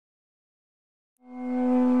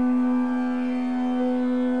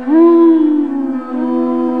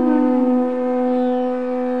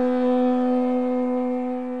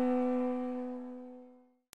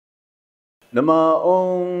Nama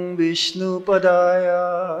Om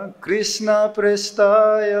Vishnupadaya Krishna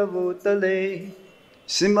Prestaya Bhutale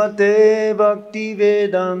Srimate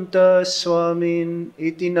Bhaktivedanta Swamin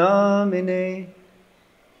Iti Namine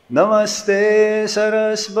Namaste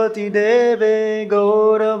Sarasvati Deve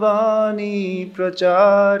Gauravani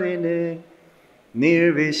Pracharine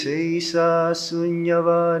Nirvishesha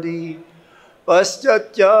Sunyavadi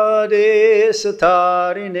Paschatya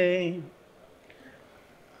Satharine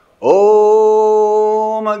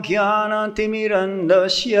Om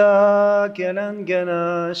Ajnana-timirandasya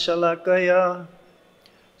Gyananjana Shalakaya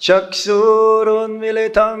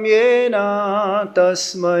Chaksurunmilitam Yena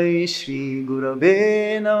Tasmai Shri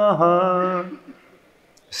Gurave Namaha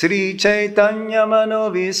Sri Chaitanya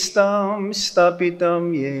Manovistam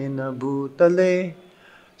Stapitam Yena Bhutale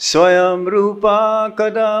Swayam Rupa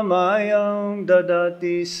Kadamayam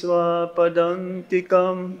Dadati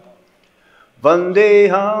Swapadantikam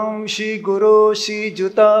Vandeham Shri Guru Shri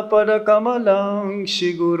Juta Padakamalam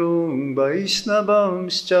Shri Gurung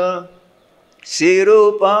Vaisnavamscha Shri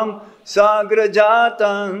Rupam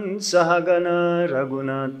Sagrajatan Sahagana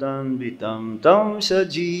Raghunatan Vitam Tam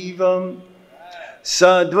Sajivam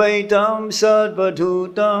Sadvaitam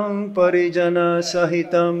Sadvadhutam Parijana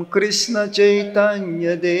Sahitam Krishna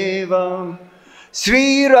Chaitanya Devam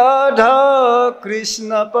Sri Radha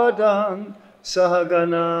Krishna Padam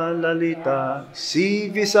Sahagana Lalita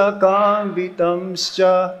Si Visakam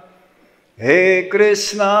Vitamscha He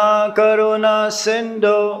Krishna Karuna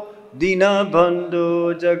Sindhu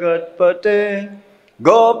Dinabandhu Jagatpate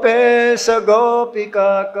Gopesa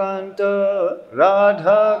Gopika Kanta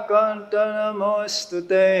Radha Kanta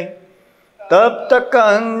Namostute Tapta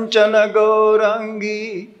Kanchana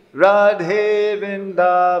Gaurangi Radhe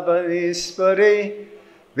Vindavaniswari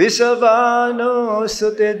Visavano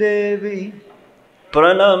Sute Devi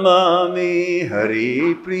Pranamami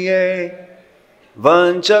Hari Priye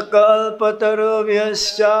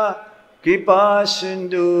Vanchakalpataruvyascha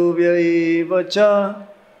Kripasindhuvya evacha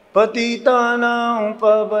Patitanam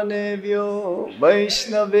pavanebhyo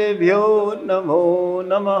Vaishnavebhyo Namo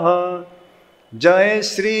Namaha Jai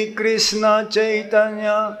Sri Krishna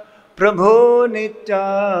Chaitanya Prabhu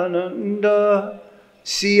Nityananda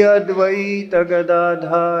Sri Advaita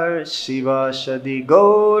Gadadhar Sivasadi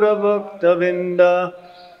Gaura Bhaktavinda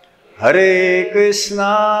Hare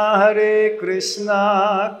Krishna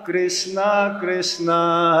Krishna Krishna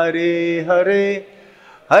Hare Hare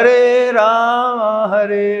Hare Rama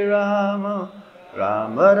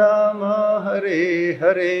Rama Rama Hare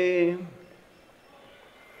Hare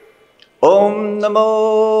Om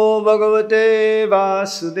Namo Bhagavate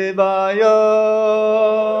Vasudevaya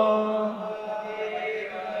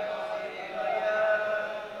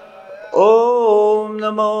Om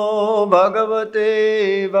Namo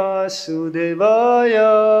Bhagavate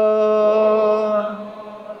Vasudevaya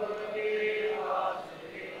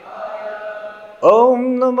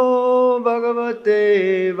Om Namo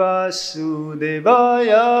Bhagavate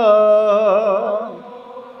Vasudevaya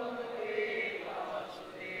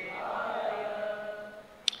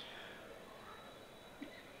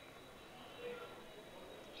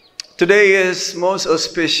Today is most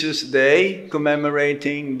auspicious day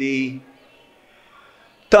commemorating the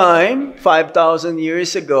time 5,000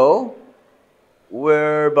 years ago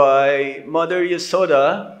whereby Mother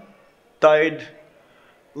Yaśodā tied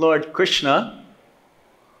Lord Krishna,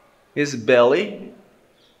 his belly,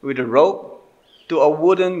 with a rope to a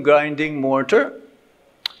wooden grinding mortar.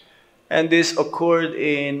 And this occurred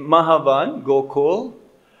in Mahavan, Gokul.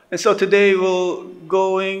 And so today we're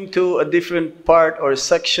going to a different part or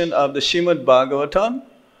section of the Śrīmad Bhagavatam,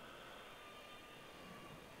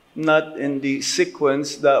 not in the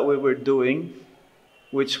sequence that we were doing,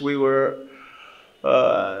 which we were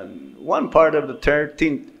one part of the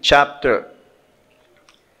 13th chapter,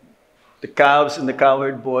 the calves and the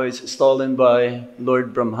cowherd boys stolen by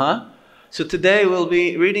Lord Brahma. So today we'll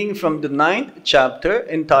be reading from the 9th chapter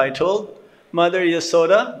entitled Mother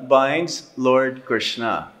Yaśodā Binds Lord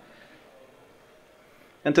Krishna.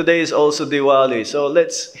 And today is also Diwali, so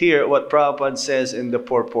let's hear what Prabhupada says in the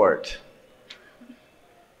purport.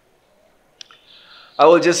 I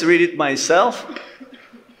will just read it myself,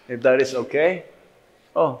 if that is okay.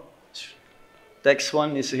 Oh, text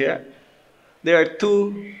 1 is here. There are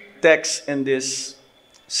 2 texts in this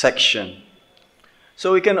section,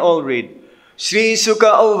 so we can all read.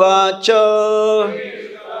 Śrī-śuka uvāca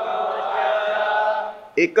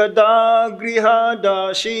ekadā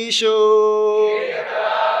gṛha-dāsīṣu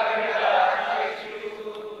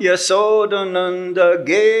Yaśodā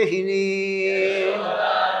nanda-gehinī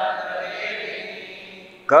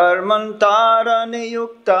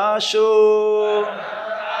karmāntara-niyuktāsu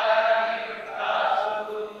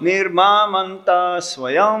nirmamantha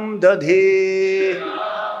svayaṁ dadhi.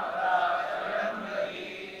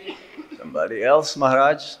 Somebody else,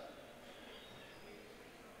 Maharaj.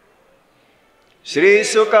 Śrī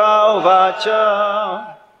Śukadeva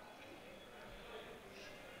uvāca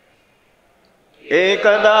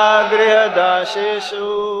ekadā gṛha-dāsīṣu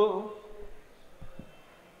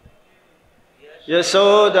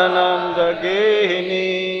Yaśodā nanda-gehinī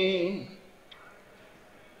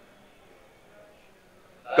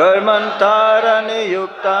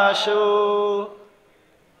karmāntara-niyuktāsu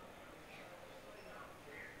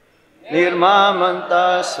nirmamantha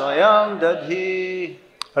svayam dadhi.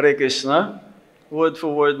 Hare Krishna. Word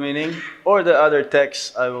for word meaning, or the other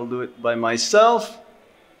text, I will do it by myself.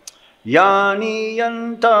 Yāni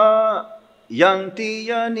yanta yanti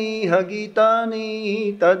yānīha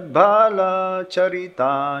gītāni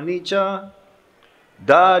tad-bāla-caritāni cha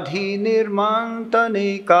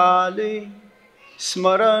dadhi-nirmanthane kāle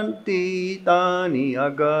smarantī tāny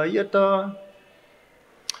agāyata.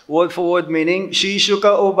 Word for word meaning,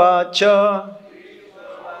 śrī-śuka uvāca.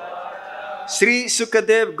 Śrī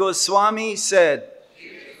Śukadeva Gosvāmī said,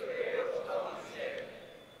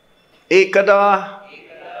 ekadā,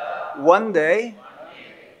 one day,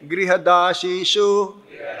 gṛha-dāsīṣu,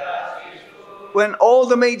 when all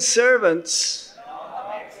the maidservants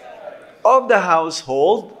of the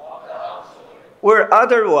household were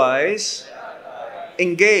otherwise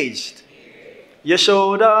engaged.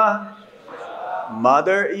 Yaśodā,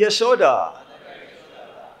 Mother Yaśodā,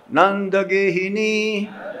 nanda-gehinī,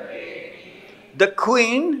 the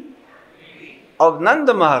queen of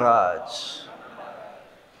Nanda Mahārāja,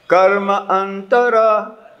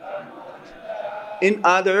 karma-antara, in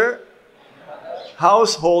other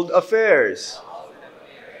household affairs,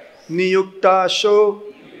 niyuktāsu,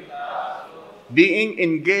 being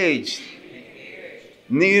engaged,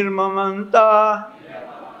 nirmamantha,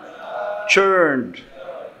 churned,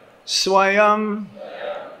 svayam,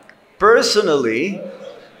 personally,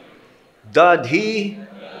 dadhi,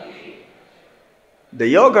 the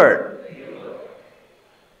yogurt,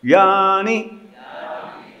 yāni,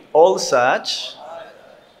 all such,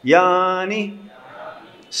 yāni,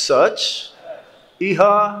 such,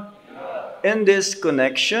 iha, in this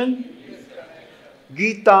connection,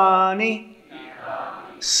 gītāni,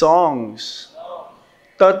 songs,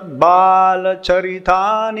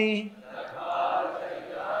 tad-bāla-caritāni,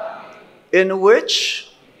 in which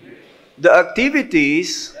the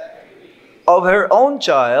activities of her own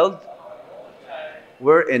child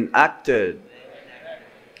were enacted.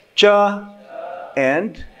 Cha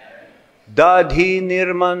and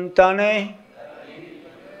dadhi-nirmanthane,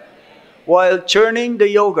 while churning the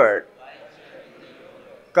yogurt.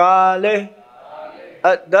 Kāle,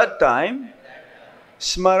 at that time,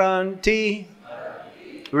 smarantī,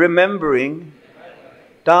 remembering,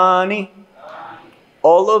 tāny,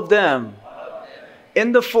 all of them,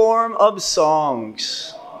 in the form of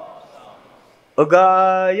songs.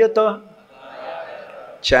 Agāyata,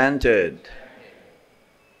 chanted.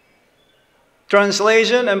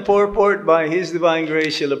 Translation and purport by His Divine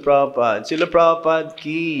Grace Srila Prabhupada. Srila Prabhupada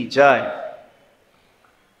ki jai.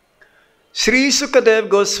 Śrī Śukadeva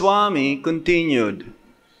Gosvāmī continued.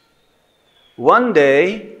 One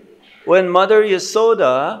day, when Mother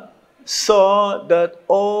Yaśodā saw that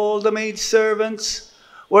all the maidservants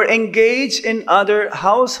were engaged in other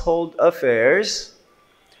household affairs,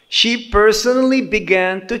 she personally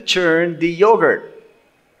began to churn the yogurt.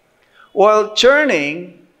 While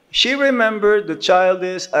churning, she remembered the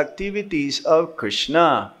childish activities of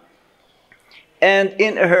Krishna. And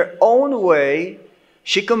in her own way,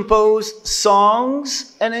 she composed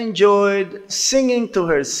songs and enjoyed singing to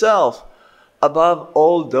herself above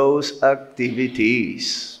all those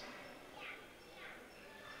activities.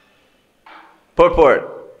 Purport.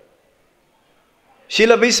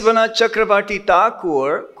 Srila Vishwanath Chakravarti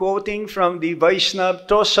Thakur, quoting from the Vaishnava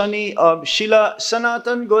Tosani of Srila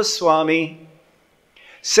Sanatana Goswami,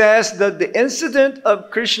 says that the incident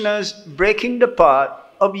of Krishna's breaking the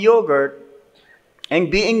pot of yogurt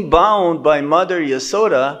and being bound by Mother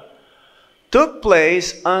Yaśodā took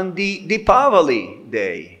place on the Deepavali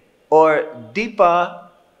day, or Deepa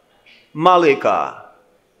Malika.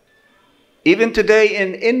 Even today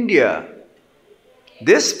in India,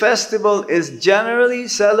 this festival is generally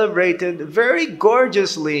celebrated very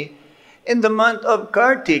gorgeously in the month of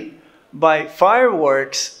Kartik by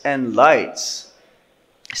fireworks and lights,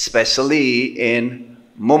 especially in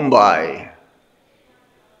Mumbai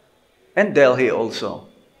and Delhi also.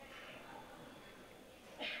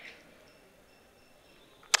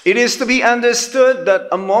 It is to be understood that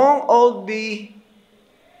among all the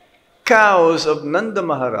cows of Nanda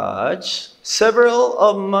Mahārāja, several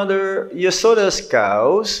of Mother Yasoda's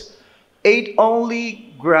cows ate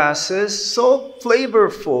only grasses so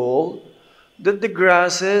flavorful that the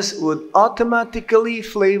grasses would automatically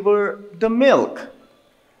flavor the milk.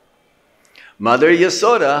 Mother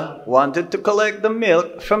Yasoda wanted to collect the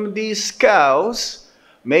milk from these cows,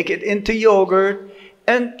 make it into yogurt,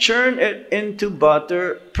 and churn it into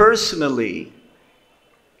butter personally.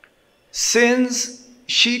 Since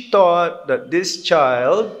she thought that this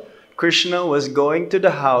child, Krishna, was going to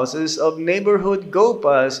the houses of neighborhood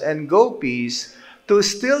gopas and gopis to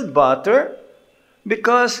steal butter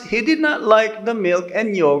because he did not like the milk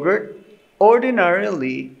and yogurt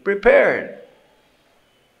ordinarily prepared.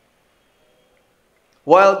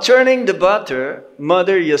 While churning the butter,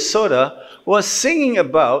 Mother Yasoda was singing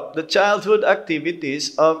about the childhood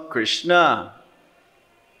activities of Krishna.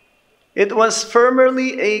 It was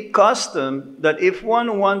formerly a custom that if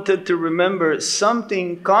one wanted to remember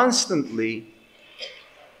something constantly,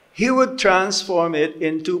 he would transform it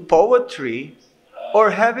into poetry or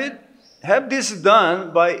have this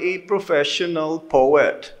done by a professional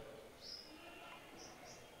poet.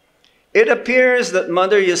 It appears that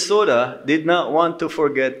Mother Yasoda did not want to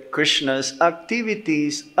forget Krishna's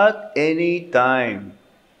activities at any time.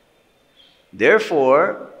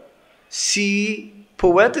 Therefore, she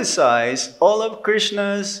poeticized all of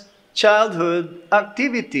Krishna's childhood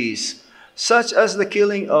activities, such as the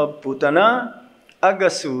killing of Putana,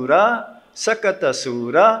 Aghasura,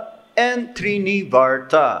 Sakatasura, and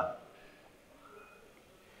Trinivarta.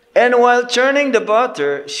 And while churning the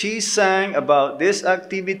butter, she sang about these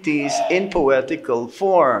activities in poetical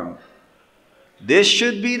form. This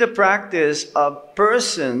should be the practice of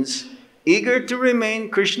persons eager to remain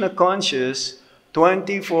Krishna conscious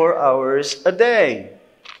 24 hours a day.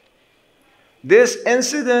 This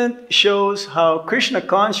incident shows how Krishna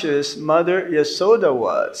conscious Mother Yasoda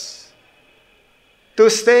was. To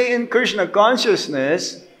stay in Krishna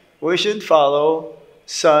consciousness, we should follow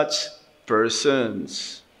such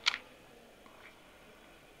persons.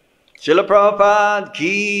 Srila Prabhupada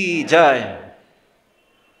ki jai.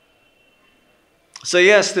 So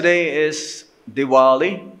yes, today is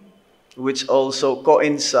Diwali, which also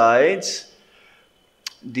coincides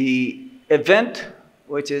the event,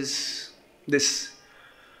 which is this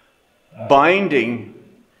binding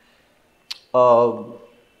of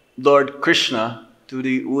Lord Krishna to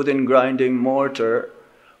the wooden grinding mortar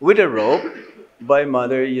with a rope by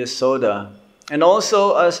Mother Yasoda. And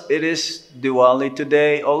also, as it is Diwali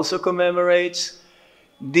today, also commemorates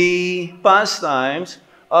the pastimes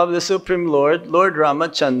of the Supreme Lord, Lord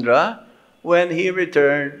Ramachandra, when he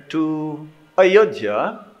returned to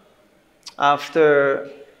Ayodhya after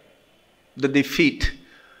the defeat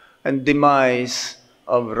and demise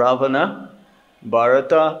of Ravana,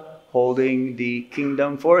 Bharata holding the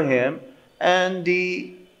kingdom for him, and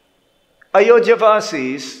the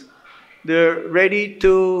Ayodhyavasis, they're ready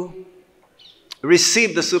to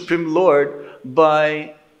receive the Supreme Lord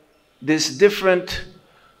by these different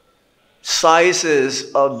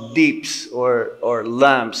sizes of deeps or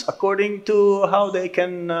lamps, according to how they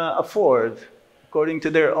can afford, according to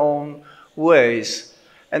their own ways.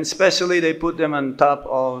 And especially they put them on top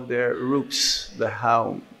of their roofs, the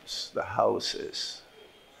houses.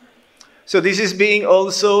 So this is being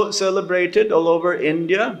also celebrated all over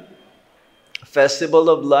India. Festival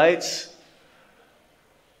of Lights.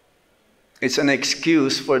 It's an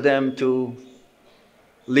excuse for them to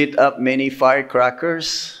lit up many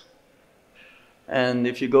firecrackers. And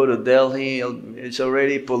if you go to Delhi, it's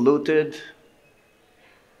already polluted.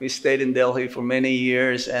 We stayed in Delhi for many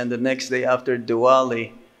years, and the next day after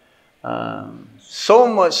Diwali, so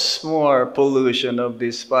much more pollution of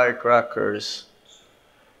these firecrackers.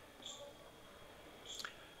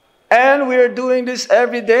 And we are doing this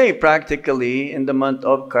every day, practically, in the month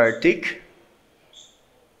of Kartik.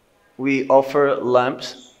 We offer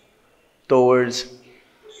lamps towards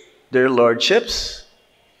their lordships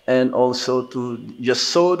and also to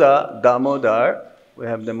Yaśodā, Damodar. We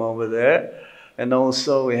have them over there. And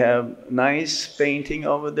also we have nice painting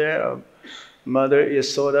over there of Mother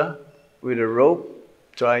Yasoda with a rope,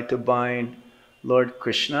 try to bind Lord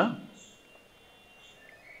Krishna.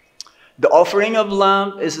 The offering of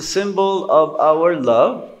lamp is a symbol of our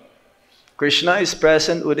love. Krishna is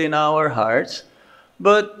present within our hearts,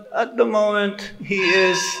 but at the moment he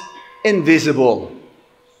is invisible.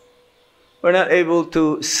 We're not able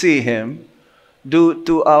to see him due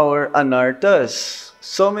to our anarthas.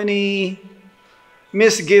 So many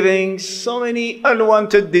misgivings, so many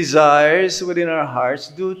unwanted desires within our hearts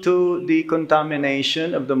due to the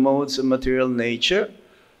contamination of the modes of material nature,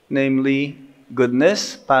 namely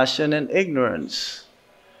goodness, passion, and ignorance.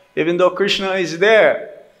 Even though Krishna is there,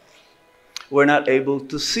 we're not able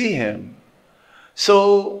to see Him.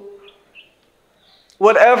 So,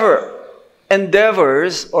 whatever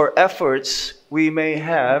endeavors or efforts we may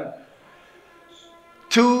have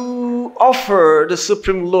to offer the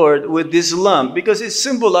Supreme Lord with this lump, because it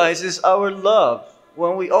symbolizes our love.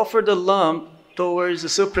 When we offer the lump towards the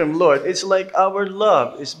Supreme Lord, it's like our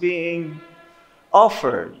love is being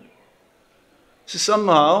offered. So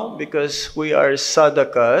somehow, because we are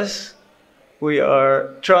sadhakas, we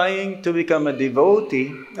are trying to become a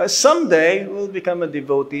devotee. Someday, we'll become a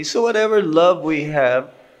devotee. So whatever love we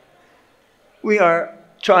have, we are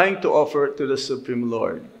trying to offer to the Supreme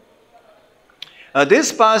Lord.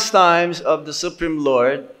 These pastimes of the Supreme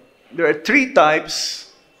Lord, there are three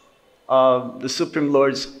types of the Supreme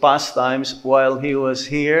Lord's pastimes while He was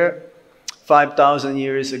here 5,000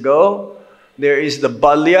 years ago. There is the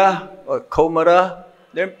Balya or Komara,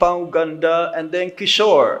 then Pauganda, and then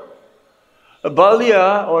Kishore. A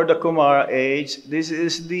Balya or the Kumara age, this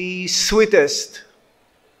is the sweetest.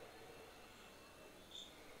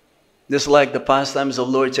 Just like the pastimes of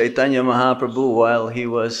Lord Chaitanya Mahaprabhu while he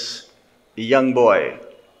was a young boy,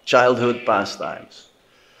 childhood pastimes.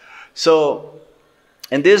 So,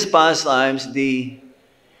 in these pastimes, the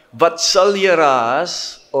Vatsalya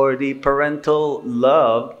ras, or the parental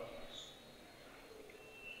love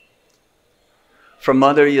from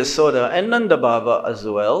Mother Yaśodā and Nanda Baba as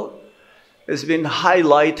well, has been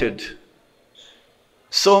highlighted.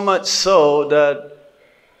 So much so that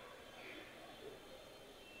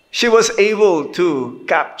she was able to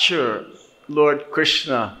capture Lord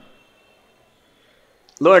Krishna.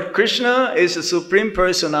 Lord Krishna is the Supreme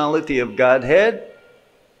Personality of Godhead.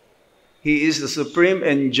 He is the Supreme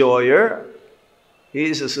Enjoyer. He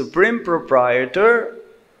is the Supreme Proprietor.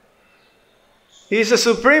 He is the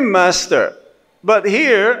Supreme Master. But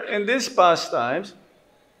here, in these pastimes,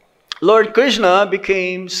 Lord Krishna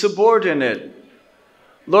became subordinate.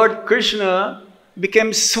 Lord Krishna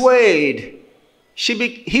became swayed.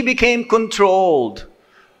 He became controlled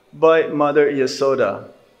by Mother Yaśodā,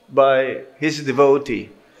 by his devotee.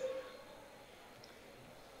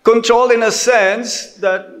 Controlled in a sense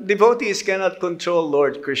that devotees cannot control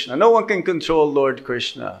Lord Krishna. No one can control Lord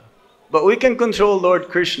Krishna. But we can control Lord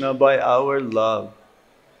Krishna by our love.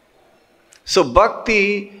 So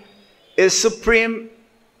bhakti is supreme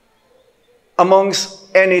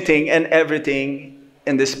amongst anything and everything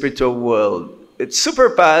in the spiritual world. It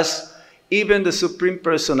surpasses even the Supreme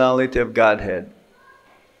Personality of Godhead.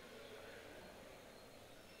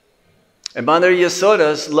 And Mother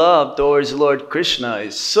Yaśoda's love towards Lord Krishna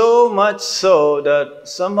is so much so that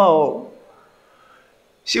somehow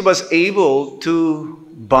she was able to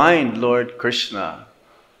bind Lord Krishna,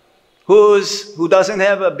 who doesn't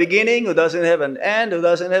have a beginning, who doesn't have an end, who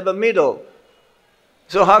doesn't have a middle.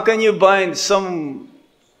 So how can you bind someone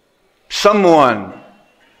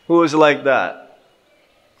who is like that?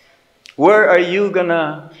 Where are you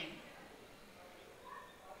gonna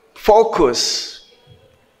focus?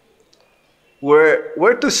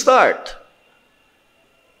 Where to start?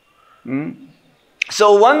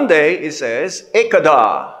 So one day it says,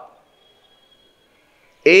 ekadā.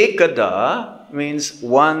 Ekadā means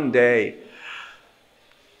one day.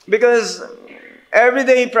 Because every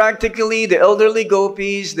day practically the elderly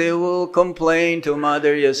gopis, they will complain to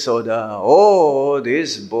Mother Yaśodā, oh,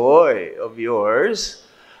 this boy of yours,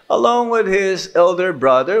 along with his elder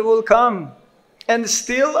brother, will come and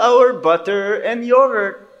steal our butter and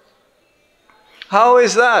yogurt. How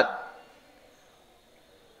is that?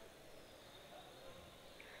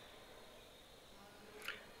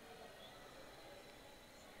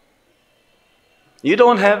 You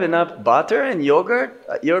don't have enough butter and yogurt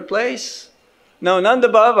at your place? No, Nanda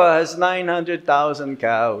Baba has 900,000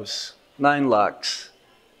 cows, 9 lakhs.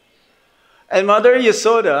 And Mother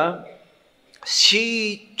Yaśodā,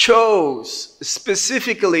 she chose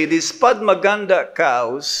specifically these Padmaganda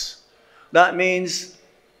cows. That means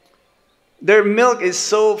their milk is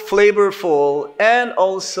so flavorful and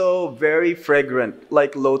also very fragrant,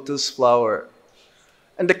 like lotus flower.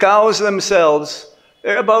 And the cows themselves,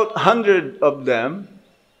 there are about 100 of them.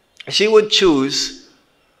 She would choose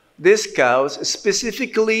these cows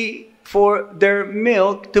specifically for their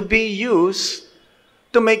milk to be used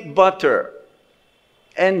to make butter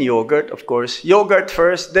and yogurt, of course. Yogurt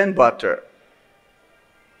first, then butter.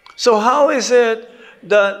 So how is it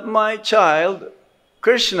that my child,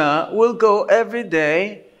 Krishna, will go every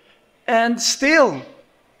day and steal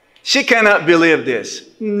She cannot believe this.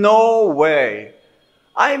 No way.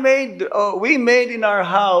 We made in our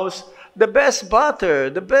house the best butter,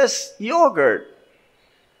 the best yogurt.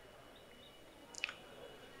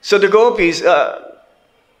 So the gopis,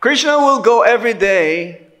 Krishna will go every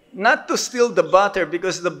day, not to steal the butter,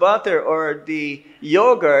 because the butter or the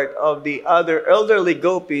yogurt of the other elderly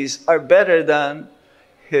gopis are better than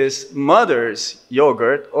his mother's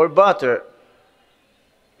yogurt or butter.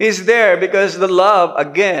 He's there because the love,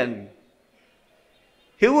 again.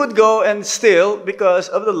 He would go and steal because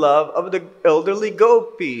of the love of the elderly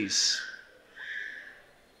gopis.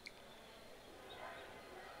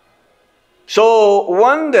 So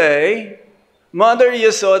one day, Mother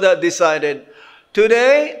Yasoda decided,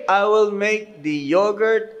 today I will make the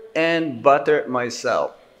yogurt and butter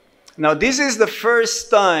myself. Now this is the first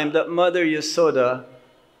time that Mother Yasoda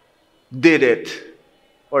did it,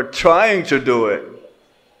 or trying to do it.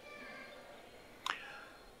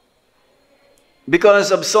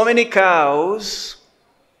 Because of so many cows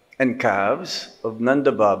and calves of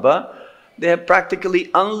Nanda Baba, they have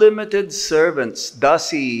practically unlimited servants,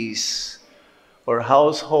 dasis, or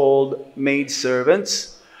household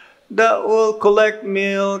maidservants, that will collect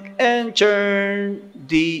milk and churn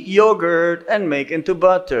the yogurt and make into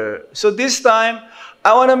butter. So this time,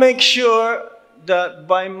 I want to make sure that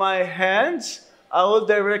by my hands, I will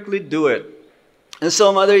directly do it. And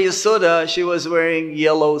so Mother Yasoda, she was wearing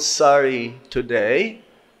yellow sari today.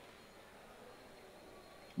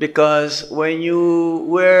 Because when you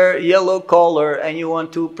wear yellow color and you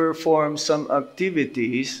want to perform some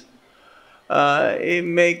activities, it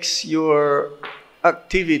makes your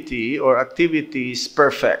activity or activities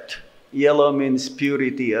perfect. Yellow means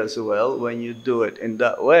purity as well when you do it in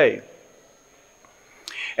that way.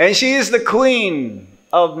 And she is the queen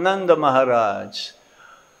of Nanda Mahārāja.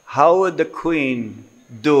 How would the queen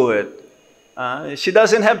do it? She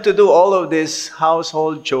doesn't have to do all of these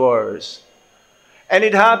household chores. And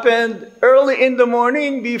it happened early in the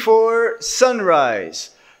morning before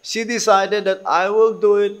sunrise. She decided that I will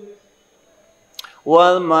do it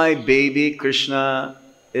while my baby Krishna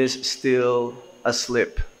is still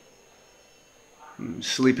asleep,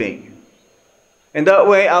 sleeping. In that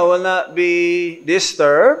way, I will not be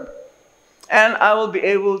disturbed and I will be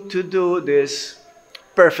able to do this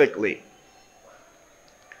perfectly.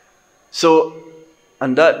 So,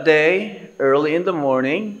 on that day, early in the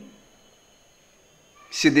morning,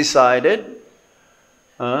 she decided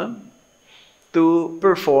to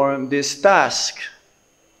perform this task.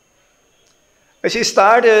 She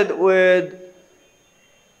started with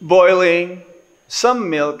boiling some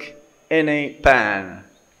milk in a pan.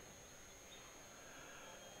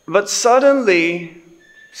 But suddenly,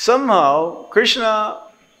 somehow, Krishna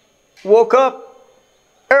woke up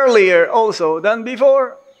earlier also than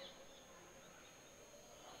before.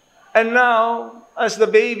 And now, as the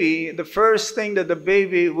baby, the first thing that the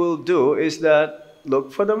baby will do is that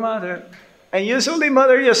look for the mother. And usually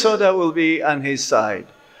Mother Yasoda will be on his side.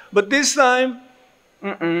 But this time,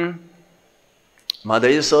 Mother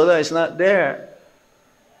Yasoda is not there.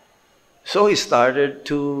 So he started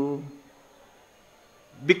to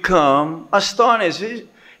become astonished.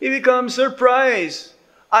 He becomes surprised.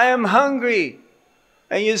 I am hungry.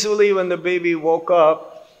 And usually when the baby woke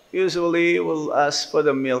up, usually will ask for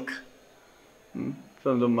the milk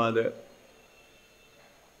from the mother.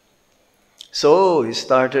 So he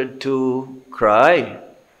started to cry.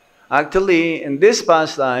 Actually, in these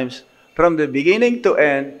pastimes, from the beginning to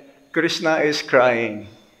end, Krishna is crying.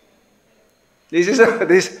 This is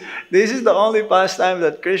the only pastime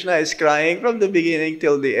that Krishna is crying from the beginning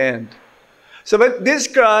till the end. So, but this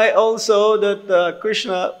cry also that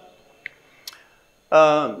Krishna,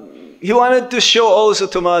 he wanted to show also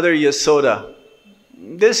to Mother Yasoda.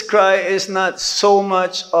 This cry is not so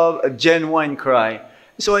much of a genuine cry.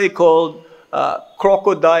 It's what he called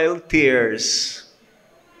crocodile tears.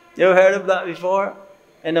 You ever heard of that before?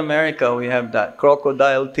 In America, we have that,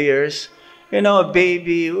 crocodile tears. You know, a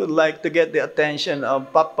baby would like to get the attention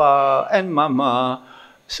of Papa and Mama.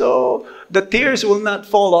 So the tears will not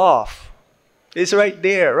fall off. It's right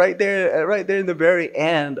there in the very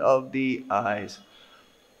end of the eyes.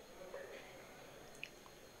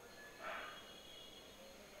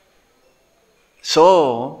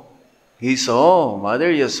 So he saw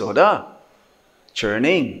Mother Yasoda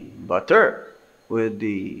churning butter with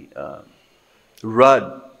the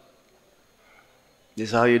rod. This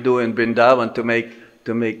is how you do in Vrindavan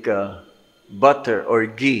to make butter or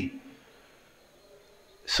ghee.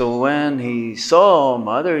 So when he saw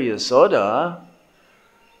Mother Yasoda,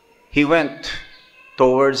 he went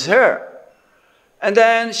towards her, and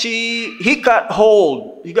then he got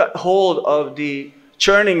hold of the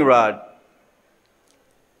churning rod.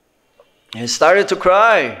 He started to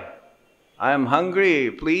cry. I am hungry,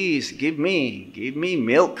 please give me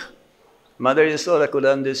milk. Mother Yaśodā could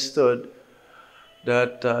understood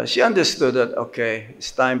that, she understood that, okay,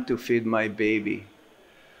 it's time to feed my baby.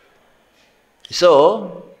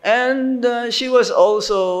 So, and she was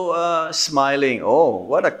also smiling. Oh,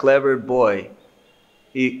 what a clever boy.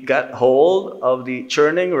 He got hold of the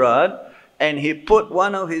churning rod and he put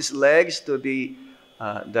one of his legs to the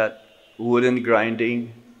that wooden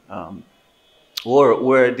grinding or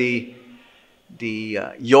where the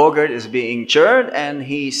yogurt is being churned, and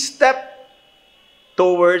he stepped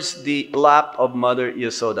towards the lap of Mother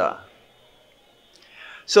Yaśodā.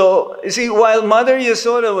 So, you see, while Mother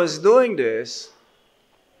Yaśodā was doing this,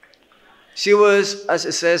 she was, as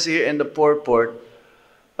it says here in the purport,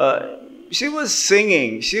 she was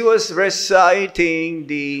singing, she was reciting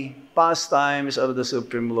the pastimes of the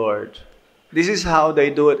Supreme Lord. This is how they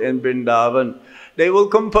do it in Vrindavan. They will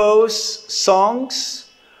compose songs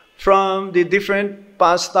from the different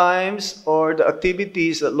pastimes or the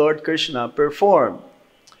activities that Lord Krishna performed.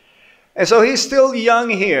 And so he's still young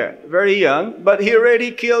here, very young, but he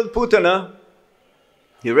already killed Putana,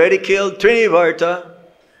 he already killed Trinivarta,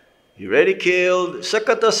 he already killed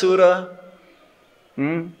Sakatasura,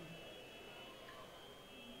 and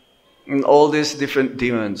all these different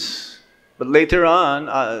demons. But later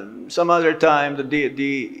on, some other time,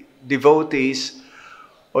 the devotees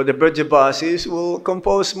or the Brajabasis will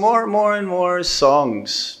compose more and more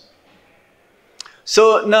songs.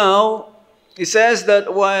 So now, it says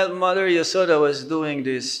that while Mother Yaśodā was doing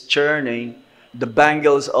this churning, the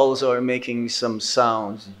bangles also are making some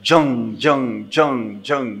sounds. Jung, jung, jung,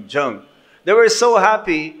 jung, jung. They were so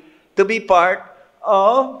happy to be part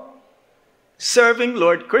of serving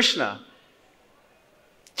Lord Krishna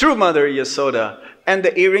through Mother Yaśodā. And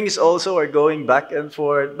the earrings also are going back and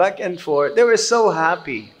forth, back and forth. They were so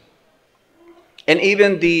happy. And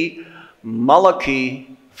even the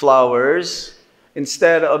malaki flowers,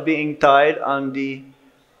 instead of being tied on the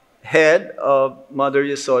head of Mother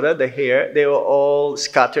Yaśodā, the hair, they were all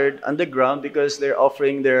scattered on the ground because they're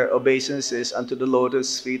offering their obeisances unto the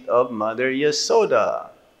lotus feet of Mother Yaśodā.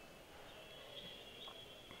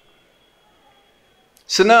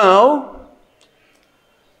 So now,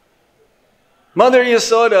 Mother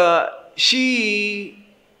Yaśodā, she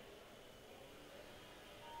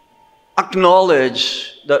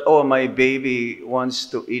acknowledged that, oh, my baby wants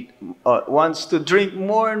to eat, wants to drink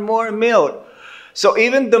more and more milk. So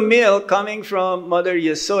even the milk coming from Mother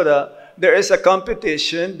Yaśodā, there is a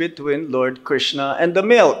competition between Lord Krishna and the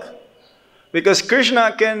milk. Because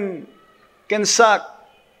Krishna can suck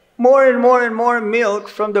more and more milk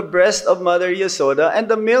from the breast of Mother Yaśodā, and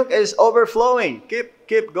the milk is overflowing.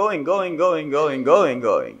 Keep going.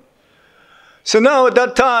 So now at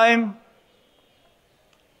that time,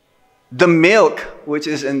 the milk, which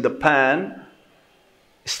is in the pan,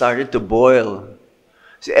 started to boil.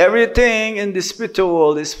 See, everything in the spiritual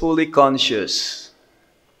world is fully conscious.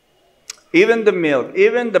 Even the milk,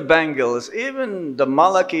 even the bangles, even the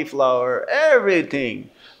malaki flower, everything.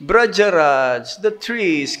 Brajaraj, the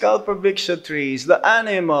trees, kalpavriksha trees, the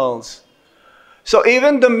animals. So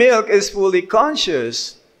even the milk is fully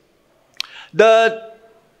conscious. That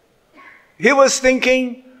he was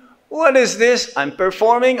thinking, what is this? I'm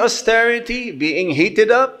performing austerity, being heated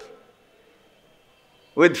up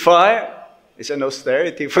with fire. It's an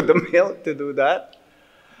austerity for the milk to do that.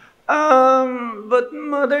 But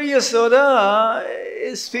Mother Yaśodā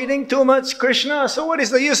is feeding too much Krishna. So what is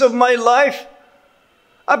the use of my life?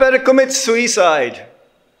 I better commit suicide.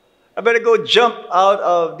 I better go jump out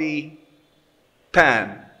of the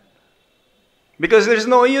pan. Because there's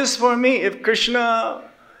no use for me. If Krishna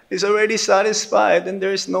is already satisfied, then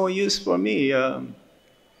there is no use for me.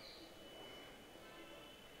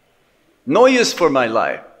 No use for my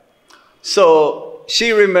life. So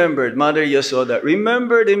she remembered, Mother Yaśodā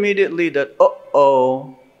remembered immediately that,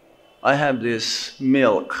 uh-oh, I have this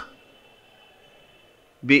milk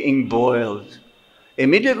being boiled.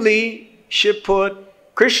 Immediately, she put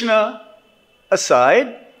Krishna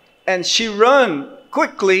aside and she ran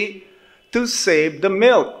quickly to save the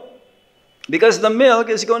milk. Because the milk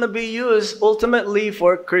is going to be used ultimately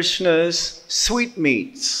for Krishna's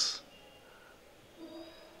sweetmeats.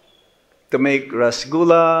 To make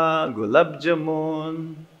rasgulla, gulab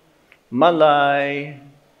jamun, malai,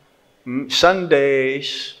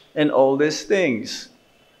 sandesh, and all these things.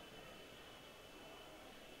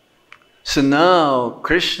 So now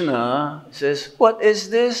Krishna says, what is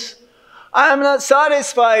this? I am not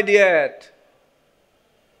satisfied yet.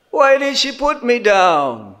 Why did she put me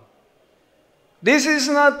down? This is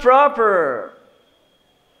not proper.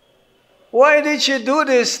 why did you do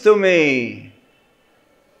this to me?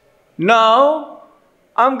 Now,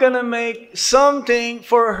 I'm gonna make something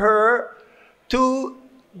for her to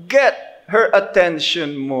get her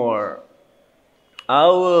attention more. I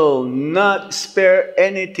will not spare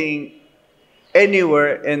anything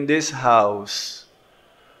anywhere in this house.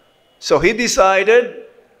 So he decided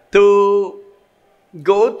to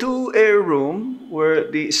go to a room where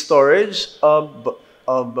the storage of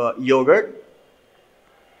yogurt.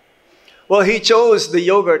 Well, he chose the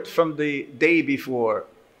yogurt from the day before,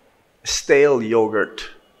 stale yogurt.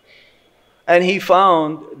 And he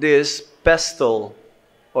found this pestle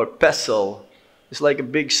or pestle. It's like a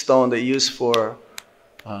big stone they use for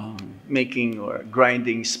making or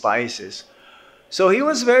grinding spices. So he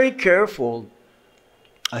was very careful.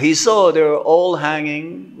 He saw they were all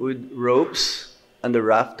hanging with ropes on the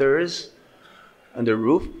rafters on the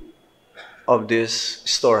roof of this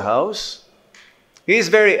storehouse. He is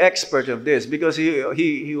very expert of this because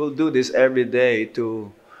he will do this every day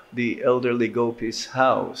to the elderly gopis'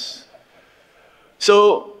 house.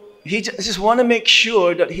 So he just want to make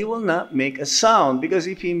sure that he will not make a sound, because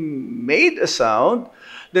if he made a sound,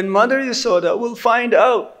 then Mother Yaśodā will find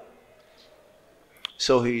out.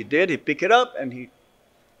 So he did. He picked it up and he,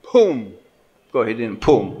 boom. Go ahead and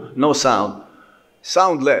boom. No sound.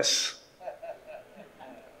 Soundless.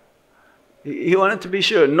 He wanted to be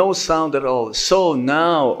sure. No sound at all. So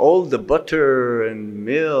now all the butter and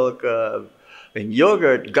milk and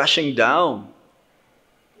yogurt gushing down.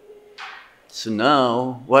 So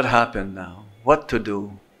now, what happened now? What to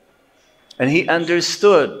do? And he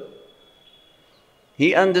understood.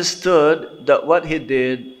 He understood that what he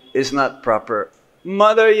did is not proper.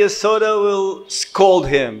 Mother Yaśodā will scold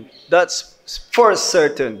him. That's for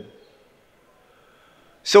certain.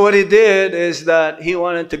 So what he did is that he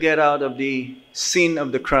wanted to get out of the scene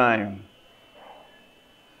of the crime.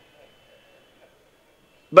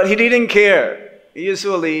 But he didn't care,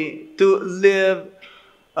 usually, to leave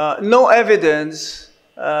no evidence.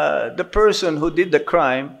 The person who did the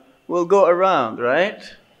crime will go around, right,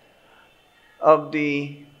 of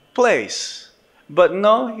the place. But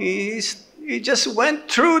no, he just went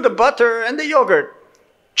through the butter and the yogurt.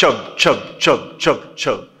 Chug, chug, chug, chug,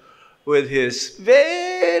 chug. With his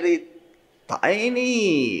very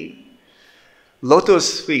tiny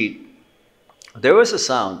lotus feet. There was a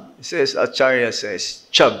sound. It says, Acharya says,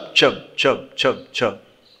 chug, chug, chug, chug, chug.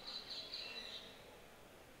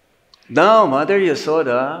 Now, Mother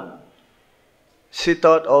Yaśodā, she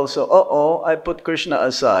thought also, uh-oh, I put Krishna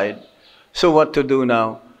aside. So what to do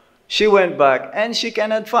now? She went back and she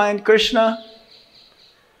cannot find Krishna.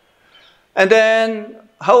 And then,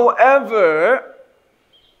 however,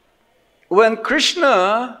 when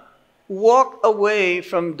Krishna walked away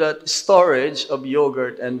from that storage of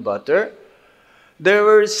yogurt and butter, there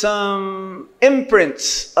were some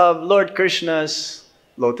imprints of Lord Krishna's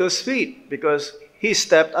lotus feet because he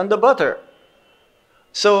stepped on the butter.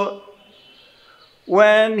 So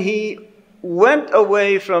when he went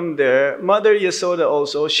away from there, Mother Yaśodā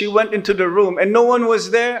also, she went into the room and no one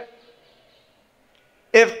was there.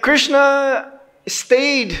 If Krishna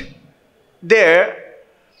stayed there,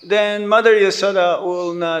 then Mother Yaśodā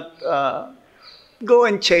will not go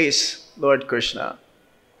and chase Lord Krishna.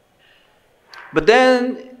 But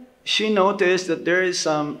then she noticed that there is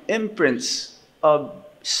some imprints of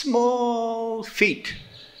small feet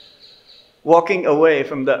walking away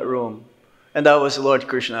from that room. And that was Lord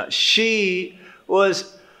Krishna. She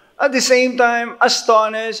was at the same time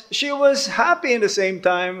astonished. She was happy in the same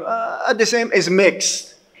time. At the same is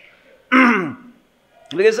mixed.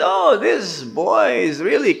 Because, oh, this boy is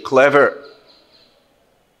really clever.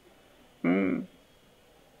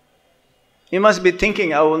 He must be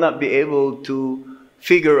thinking, I will not be able to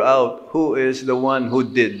figure out who is the one who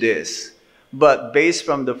did this. But based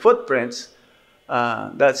from the footprints,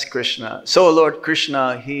 that's Krishna. So Lord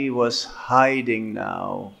Krishna, he was hiding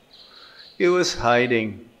now. He was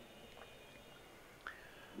hiding.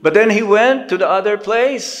 But then he went to the other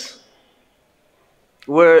place,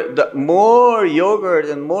 where the more yogurt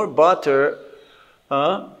and more butter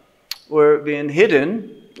were being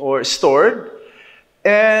hidden or stored.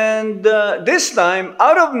 And this time,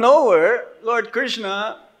 out of nowhere, Lord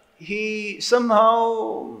Krishna, he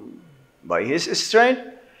somehow, by his strength,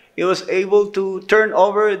 he was able to turn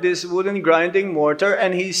over this wooden grinding mortar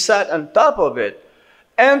and he sat on top of it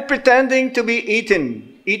and pretending to be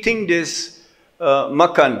eating this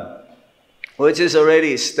makan, which is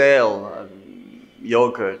already stale.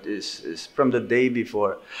 Yogurt is from the day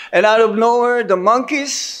before. And out of nowhere, the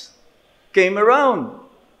monkeys came around.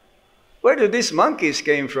 Where did these monkeys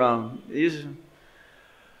came from?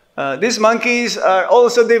 These monkeys are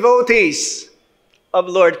also devotees of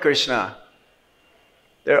Lord Krishna.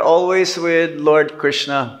 They're always with Lord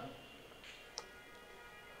Krishna.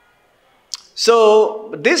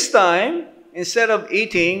 So this time, instead of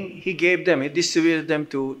eating, he distributed them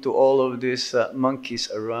to all of these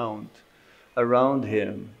monkeys around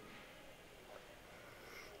him.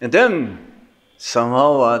 And then,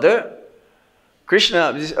 somehow or other,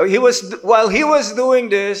 Krishna, while he was doing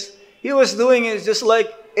this, he was doing it just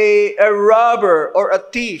like a robber or a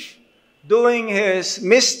thief doing his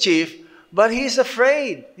mischief, but he's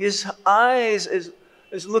afraid. His eyes is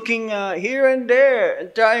looking here and there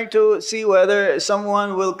and trying to see whether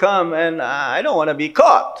someone will come, and I don't want to be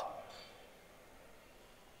caught.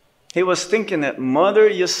 He was thinking that Mother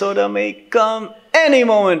Yaśodā may come any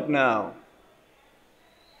moment now.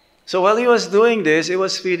 So while he was doing this, he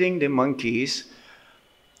was feeding the monkeys.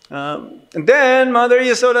 And then Mother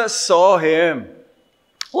Yaśodā saw him.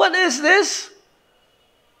 What is this?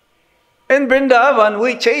 In Vrindavan,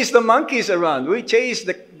 we chase the monkeys around. We chase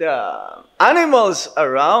the animals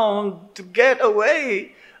around to get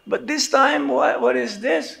away. But this time, what is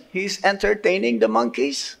this? He's entertaining the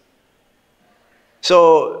monkeys.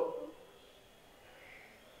 So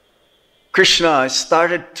Krishna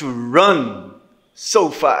started to run so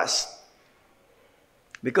fast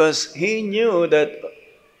because he knew that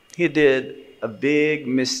he did a big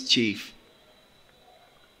mischief.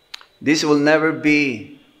 This will never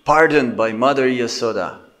be pardoned by Mother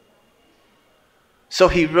Yaśodā. So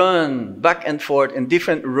he ran back and forth in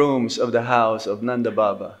different rooms of the house of Nanda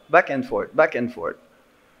Baba. Back and forth, back and forth.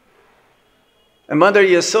 And Mother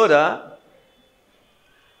Yaśodā,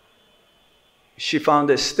 she found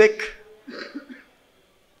a stick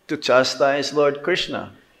to chastise Lord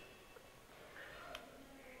Krishna.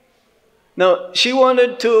 Now, she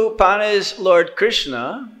wanted to punish Lord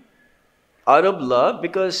Krishna out of love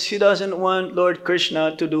because she doesn't want Lord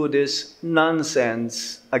Krishna to do this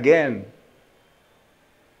nonsense again.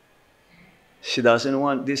 She doesn't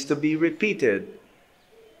want this to be repeated.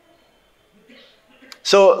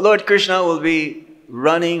 So Lord Krishna will be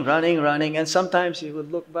running, and sometimes he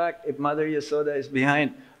would look back if Mother Yaśodā is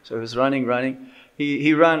behind. So he was running.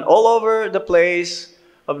 He ran all over the place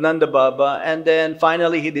of Nanda Baba, and then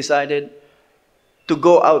finally he decided to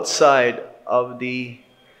go outside of the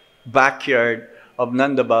backyard of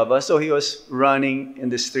Nanda Baba. So he was running in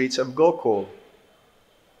the streets of Gokul.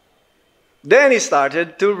 Then he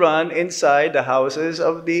started to run inside the houses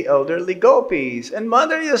of the elderly gopis, and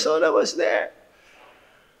Mother Yaśodā was there.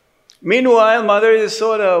 Meanwhile, Mother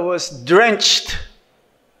Yaśodā was drenched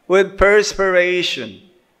with perspiration.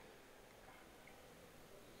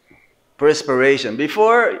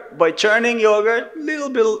 Before, by churning yogurt, little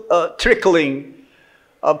bit trickling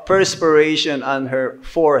of perspiration on her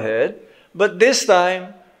forehead. But this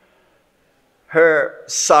time, her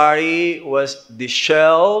sari was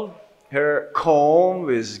disheveled, her comb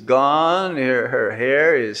is gone, her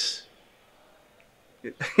hair is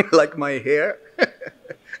like my hair.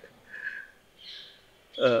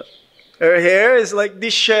 Her hair is like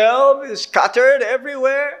disheveled, is scattered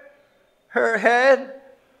everywhere. Her head.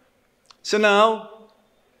 So now,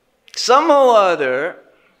 somehow or other,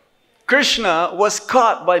 Krishna was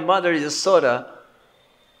caught by Mother Yaśodā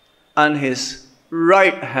on his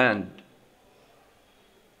right hand.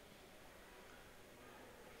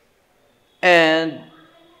 And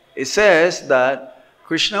it says that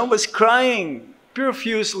Krishna was crying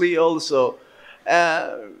profusely also.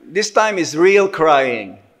 This time is real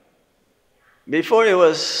crying. Before it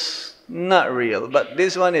was not real, but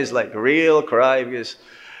this one is like real cry because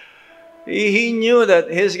he knew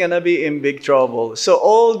that he's going to be in big trouble. So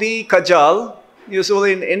all the kajal,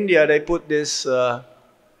 usually in India, they put this to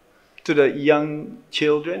the young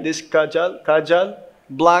children, this kajal,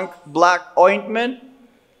 black ointment.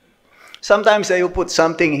 Sometimes they will put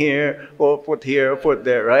something here, or put here, or put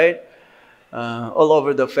there, right? All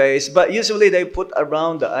over the face. But usually they put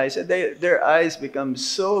around the eyes. And their eyes become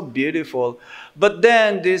so beautiful. But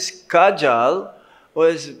then this kajal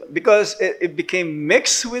was, because it became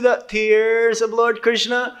mixed with the tears of Lord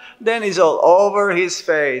Krishna, then it's all over his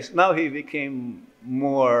face. Now he became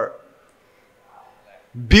more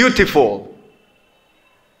beautiful.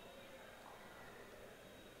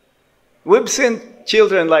 We've seen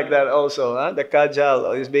children like that also. Huh? The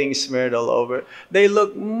kajal is being smeared all over. They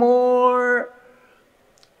look more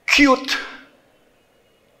cute,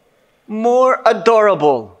 more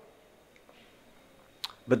adorable.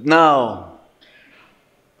 But now,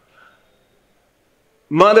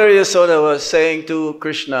 Mother Yaśodā was saying to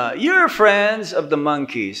Krishna, "You're friends of the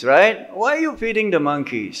monkeys, right? Why are you feeding the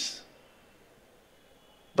monkeys?"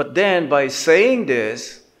 But then by saying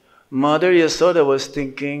this, Mother Yasoda was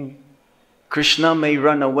thinking Krishna may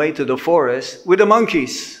run away to the forest with the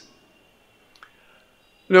monkeys.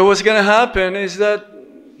 Now what's going to happen is that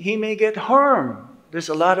he may get harmed. There's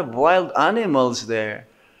a lot of wild animals there.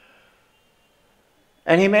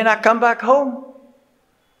 And he may not come back home.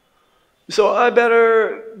 So I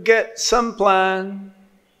better get some plan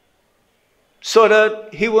so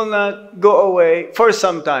that he will not go away for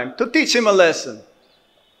some time, to teach him a lesson.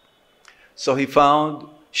 So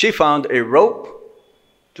she found a rope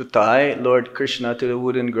to tie Lord Krishna to the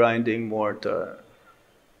wooden grinding mortar.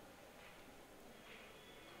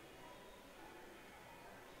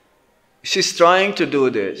 She's trying to do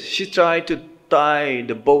this. She tried to tie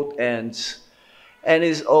the both ends, and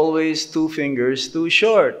is always 2 fingers too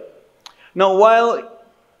short. Now, while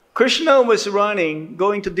Krishna was running,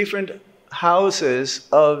 going to different houses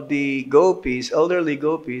of the gopis, elderly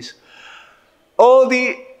gopis, all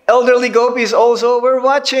the elderly gopis also were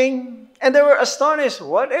watching, and they were astonished.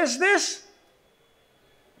 What is this?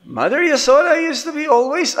 Mother Yasoda used to be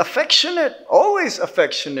always affectionate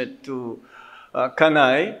to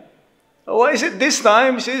Kanai. Why is it this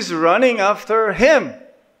time she's running after him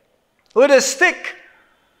with a stick?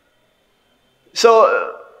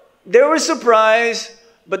 So they were surprised,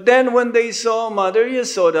 but then when they saw Mother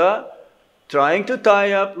Yasoda trying to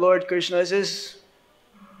tie up Lord Krishna, says,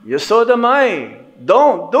 Yasoda Mai,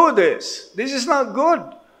 don't do this. This is not good.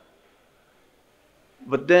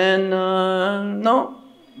 But then, no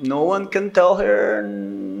one can tell her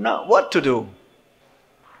not what to do.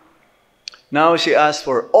 Now she asked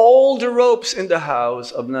for all the ropes in the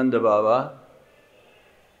house of Nanda Baba,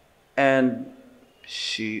 and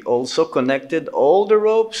she also connected all the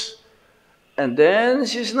ropes, and then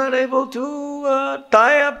she's not able to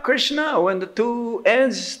tie up Krishna when the 2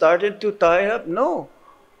 ends started to tie up. No.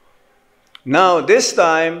 Now this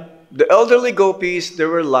time, the elderly gopis, they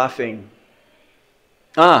were laughing.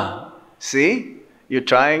 See? You're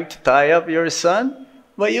trying to tie up your son,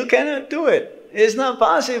 but you cannot do it. It's not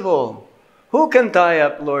possible. Who can tie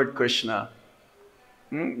up Lord Krishna?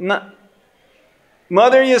 Mother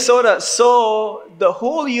Yasoda saw the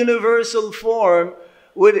whole universal form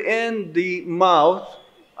within the mouth.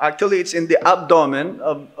 Actually, it's in the abdomen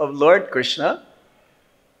of Lord Krishna.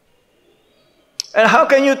 And how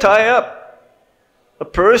can you tie up a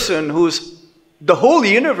person whose the whole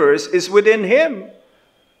universe is within him?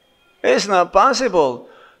 It's not possible.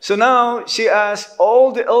 So now she asked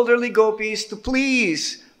all the elderly gopis to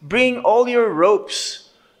please bring all your ropes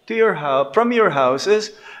to your house, from your houses,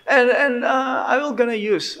 and I'm gonna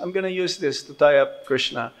use this to tie up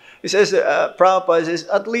Krishna. He says, Prabhupada says,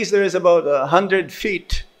 at least there is about 100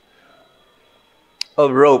 feet of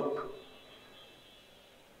rope.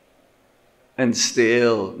 And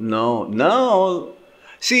still, no.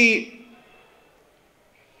 See,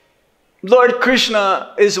 Lord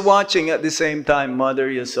Krishna is watching at the same time Mother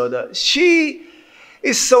Yasoda. She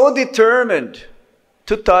is so determined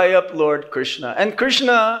to tie up Lord Krishna. And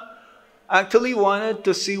Krishna actually wanted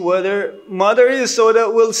to see whether Mother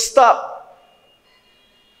Yasoda will stop.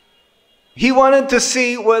 He wanted to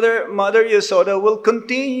see whether Mother Yasoda will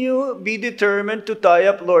continue, be determined to tie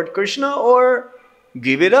up Lord Krishna or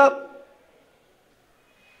give it up.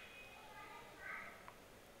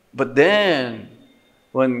 But then,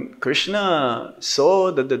 when Krishna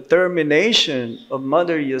saw the determination of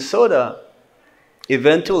Mother Yasoda,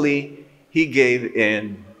 eventually he gave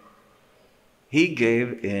in. He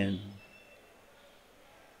gave in.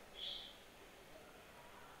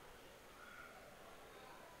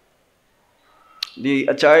 The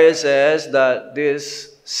Acharya says that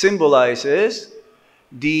this symbolizes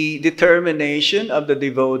the determination of the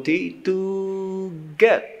devotee to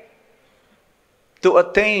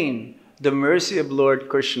attain the mercy of Lord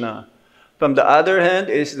Krishna. From the other hand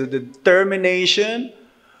is the determination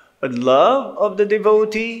and love of the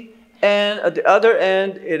devotee, and at the other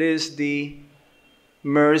end it is the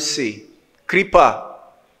mercy, kripa.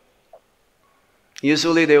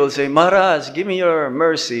 Usually they will say, Maharaj, give me your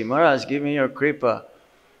mercy. Maharaj, give me your kripa.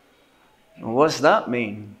 What's that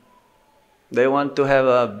mean? They want to have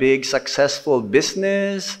a big successful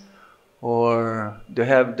business, or they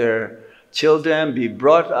have their children be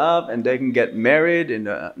brought up and they can get married in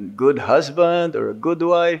a good husband or a good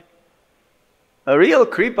wife. A real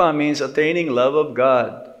kripa means attaining love of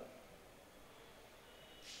God.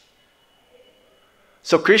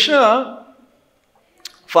 So Krishna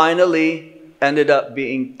finally ended up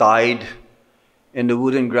being tied in the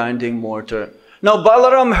wooden grinding mortar. Now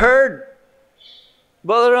Balaram heard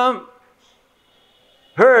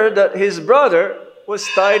that his brother was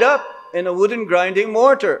tied up in a wooden grinding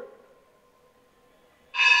mortar.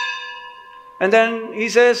 And then he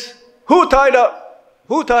says, Who tied up?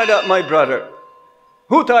 Who tied up my brother?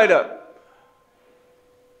 Who tied up?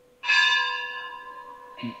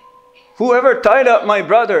 Whoever tied up my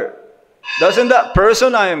brother, doesn't that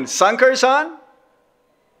person I am Sankar-san?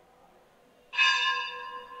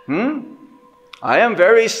 I am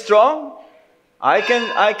very strong. I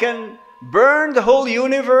can burn the whole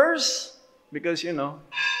universe. Because, you know,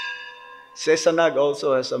 Sesanag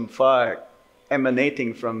also has some fire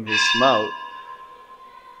emanating from his mouth.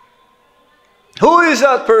 Who is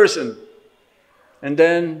that person? And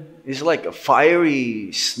then he's like a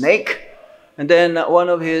fiery snake. And then one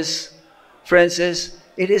of his friends says,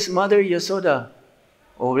 it is Mother Yaśodā.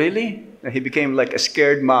 Oh, really? And he became like a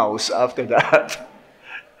scared mouse after that.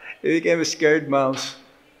 He became a scared mouse.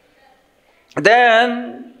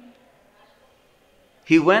 Then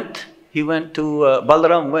he went to,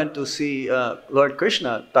 Balaram went to see Lord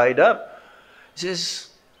Krishna tied up. He says,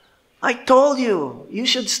 I told you, you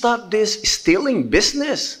should stop this stealing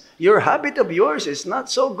business. Your habit of yours is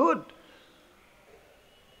not so good.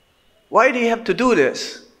 Why do you have to do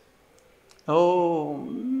this? Oh,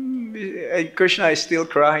 and Krishna is still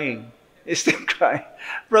crying. He's still crying.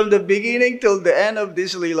 From the beginning till the end of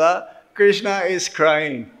this lila, Krishna is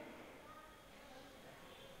crying.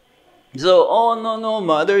 So, oh no,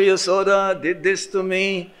 Mother Yaśodā did this to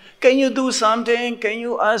me. Can you do something? Can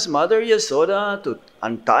you ask Mother Yaśodā to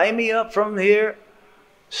untie me up from here?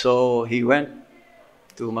 So he went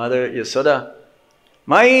to Mother Yaśodā.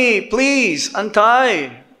 Mai, please,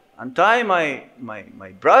 untie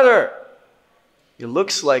my brother. He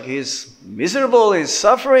looks like he's miserable, he's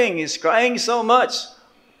suffering, he's crying so much.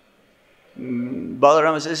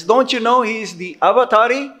 Balarama says, don't you know he's the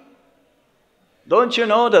avatari? Don't you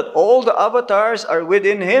know that all the avatars are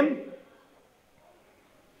within him?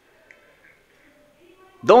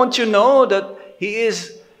 Don't you know that he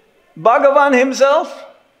is Bhagavan himself?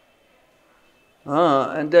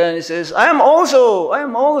 And then he says, I am also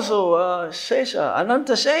Sesha,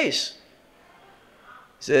 Ananta Sesh.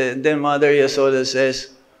 So then Mother Yaśodā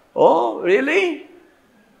says, oh, really?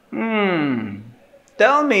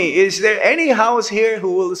 Tell me, is there any house here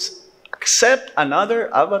who will accept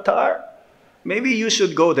another avatar? Maybe you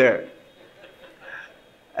should go there.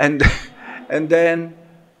 And then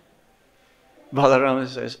Balarama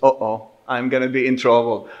says, uh-oh, I'm going to be in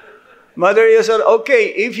trouble. Mother Yaśodā, okay,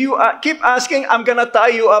 if you keep asking, I'm going to tie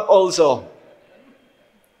you up also.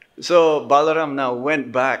 So Balaram now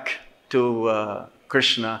went back to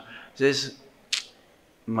Krishna. Says,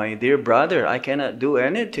 my dear brother, I cannot do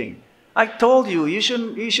anything. I told you, you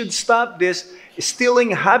should stop this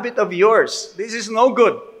stealing habit of yours. This is no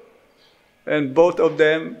good. And both of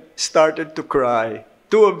them started to cry.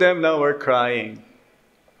 Two of them now were crying.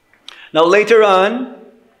 Now later on,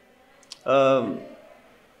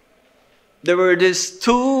 there were these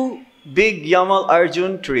two big Yamal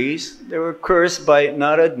Arjun trees. They were cursed by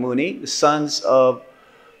Narad Muni, the sons of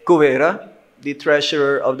Kuvera, the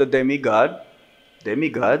treasurer of the demigods.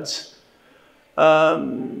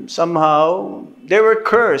 Somehow, they were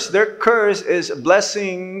cursed. Their curse is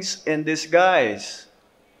blessings in disguise.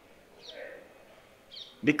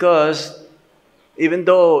 Because even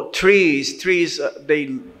though trees,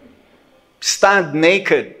 they stand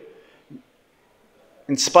naked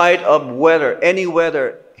in spite of weather, any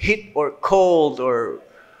weather, heat or cold or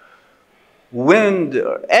wind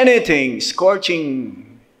or anything,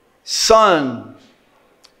 scorching sun.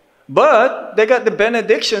 But they got the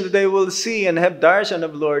benediction that they will see and have darshan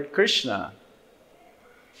of Lord Krishna.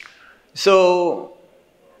 So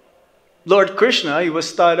Lord Krishna, he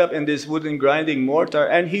was tied up in this wooden grinding mortar,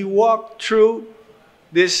 and he walked through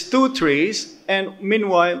these two trees, and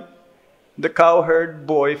meanwhile, the cowherd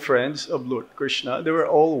boyfriends of Lord Krishna, they were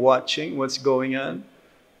all watching what's going on.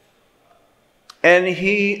 And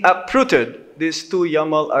he uprooted these two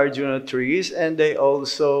Yamal Arjuna trees, and they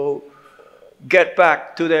also get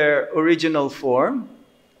back to their original form.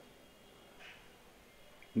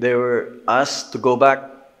 They were asked to go back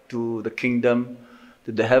to the kingdom,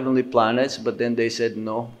 to the heavenly planets, but then they said,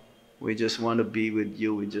 no, we just want to be with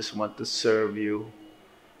you, we just want to serve you.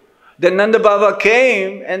 Then Nanda Baba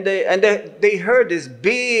came, and they heard this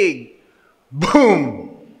big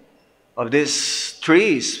boom of these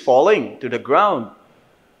trees falling to the ground.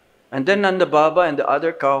 And then Nanda Baba and the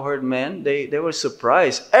other cowherd men, they were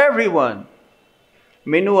surprised. Everyone.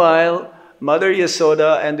 Meanwhile, Mother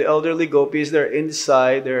Yaśodā and the elderly gopis, they're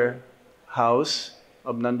inside their house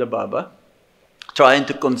of Nanda Baba, trying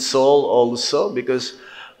to console also, because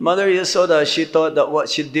Mother Yaśodā, she thought that what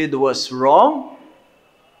she did was wrong.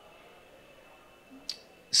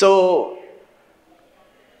 So,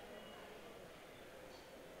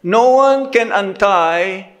 no one can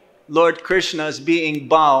untie Lord Krishna's being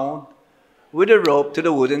bound with a rope to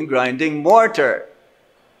the wooden grinding mortar.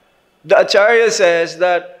 The Acharya says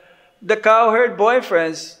that the cowherd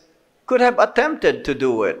boyfriends could have attempted to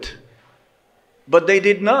do it, but they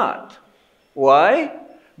did not. Why?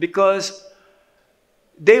 Because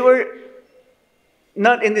they were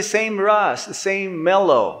not in the same ras, the same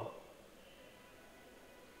mellow.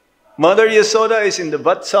 Mother Yasoda is in the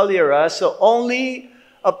Vatsalya ras, so only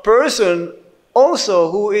a person also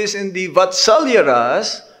who is in the Vatsalya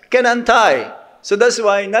ras can untie. So that's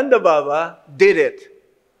why Nanda Baba did it.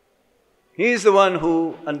 He is the one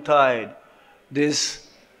who untied this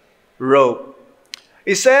rope.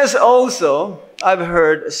 It says also, I've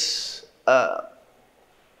heard a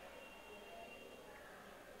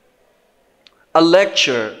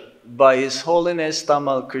lecture by His Holiness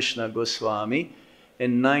Tamal Krishna Gosvāmī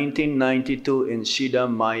in 1992 in Siddha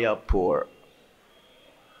Mayapur,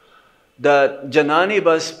 that Janani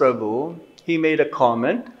Bas Prabhu, he made a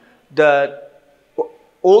comment that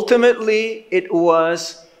ultimately it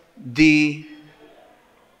was the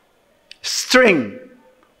string,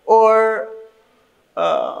 or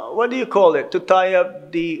what do you call it, to tie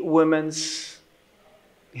up the women's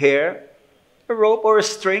hair? A rope or a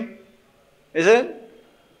string, is it?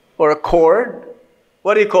 Or a cord?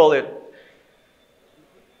 What do you call it?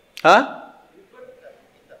 Huh?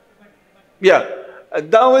 Yeah,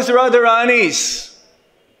 that was Radharani's.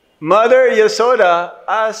 Mother Yasoda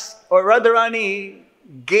asked, or Radharani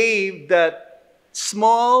gave that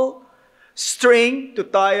small string to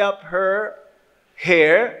tie up her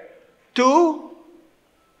hair to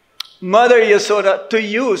Mother Yasoda to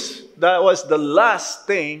use. That was the last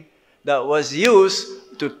thing that was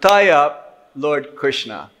used to tie up Lord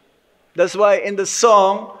Krishna. That's why in the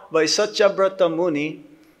song by Satyabrata Muni,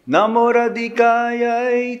 Namo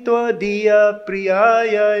Radhikayai Tvadiya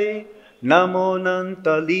Priyayai Namo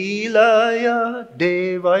Nantalilaya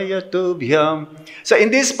Devaya Tubhyam. So in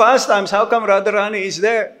these pastimes, how come Radharani is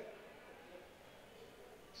there?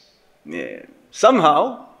 Yeah.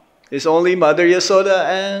 Somehow, it's only Mother Yasoda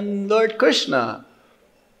and Lord Krishna.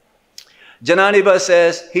 Jananiba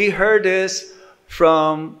says he heard this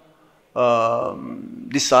from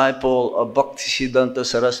disciple of Bhaktisiddhanta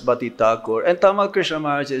Sarasvati Thakur. And Tamal Krishna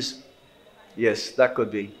Maharaj says, yes, that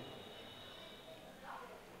could be.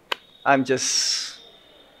 I'm just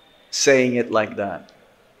saying it like that.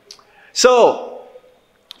 So,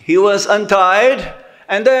 he was untied,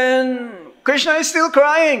 and then Krishna is still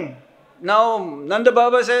crying. Now, Nanda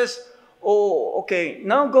Baba says, oh, okay,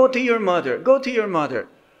 now go to your mother. Go to your mother.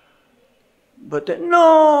 But then,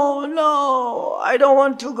 no, I don't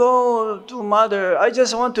want to go to mother. I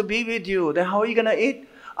just want to be with you. Then how are you going to eat?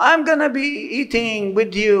 I'm going to be eating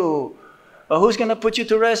with you. Who's going to put you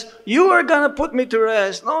to rest? You are going to put me to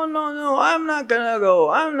rest. No, I'm not going to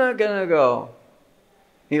go. I'm not going to go.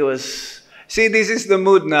 He was, see, this is the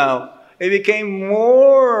mood now. It became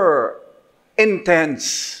more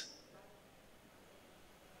intense.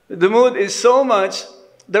 The mood is so much,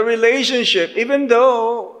 the relationship, even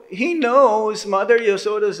though he knows Mother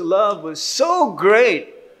Yasoda's love was so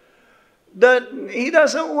great that he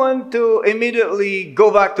doesn't want to immediately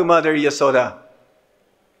go back to Mother Yasoda.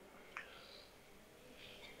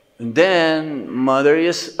 And then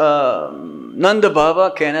Nanda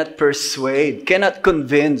Baba cannot persuade, cannot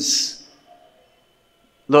convince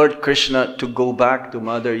Lord Krishna to go back to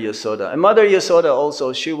Mother Yasoda. And Mother Yasoda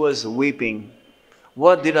also, she was weeping.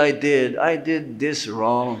 What did I did? I did this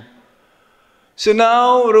wrong. So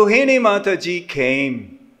now Rohini Mataji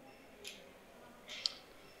came.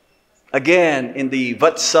 Again, in the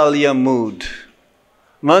Vatsalya mood.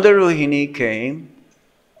 Mother Rohini came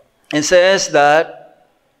and says that,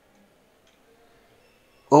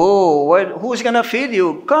 oh, who's going to feed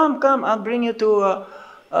you? Come, I'll bring you to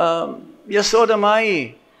Yasoda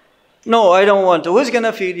Mai. No, I don't want to. Who's going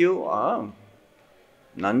to feed you?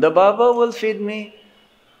 Nanda Baba will feed me.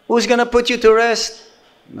 Who's going to put you to rest?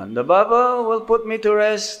 Nanda Baba will put me to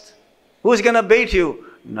rest. Who's going to bathe you?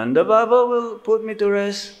 Nanda Baba will put me to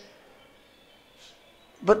rest.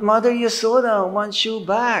 But Mother Yasoda wants you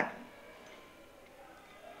back.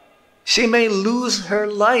 She may lose her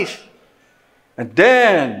life. And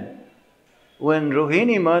then, when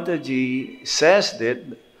Rohini Mataji says that,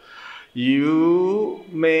 you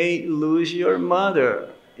may lose your mother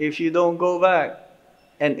if you don't go back.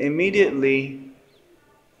 And immediately,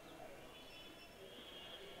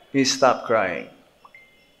 he stopped crying.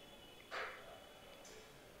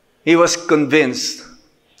 He was convinced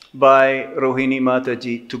by Rohini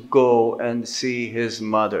Mataji to go and see his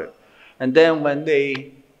mother. And then when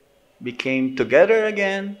they became together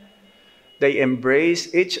again, they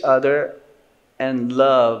embraced each other and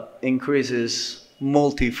love increases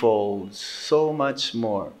multifold, so much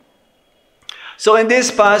more. So in this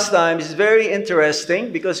pastime, it's very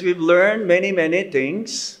interesting because we've learned many, many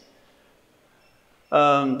things.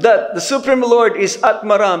 That the Supreme Lord is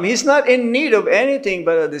Atmaram. He's not in need of anything,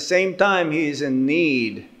 but at the same time, He is in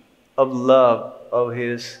need of love of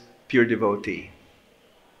His pure devotee.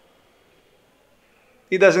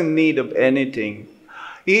 He doesn't need of anything.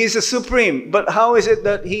 He is a supreme, but how is it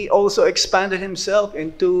that He also expanded Himself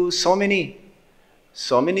into so many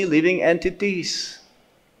living entities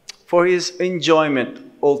for His enjoyment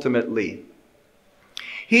ultimately?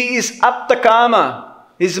 He is Aptakama.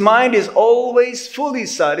 His mind is always fully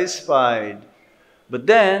satisfied. But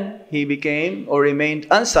then He became or remained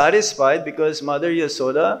unsatisfied because Mother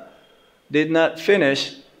Yasoda did not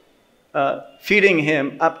finish feeding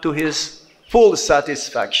Him up to His full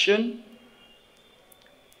satisfaction.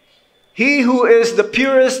 He who is the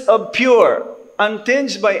purest of pure,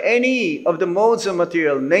 untinged by any of the modes of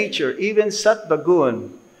material nature, even sattva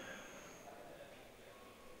gun,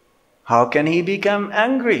 how can he become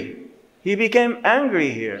angry? He became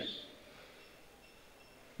angry here.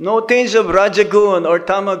 No tinge of rajagun or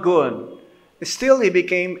tamagun. Still he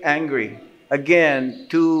became angry. Again,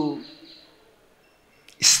 to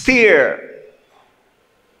steer,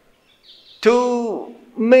 to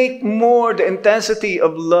make more the intensity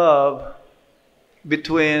of love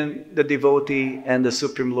between the devotee and the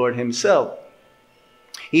Supreme Lord Himself.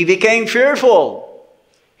 He became fearful.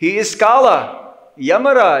 He is Kala,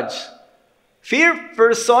 Yamaraj, fear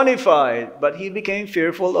personified, but he became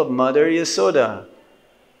fearful of Mother Yasoda.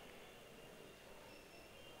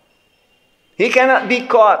 He cannot be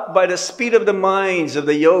caught by the speed of the minds of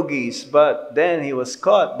the yogis, but then he was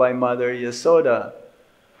caught by Mother Yasoda.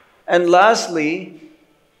 And lastly,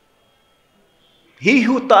 he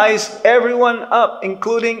who ties everyone up,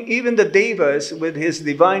 including even the devas, with his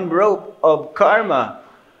divine rope of karma,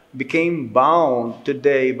 became bound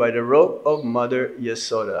today by the rope of Mother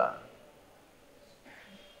Yasoda.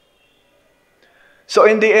 So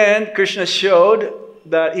in the end, Krishna showed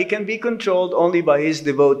that he can be controlled only by his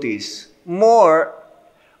devotees. More,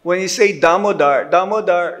 when you say Damodar,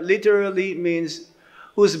 Damodar literally means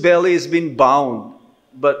whose belly has been bound.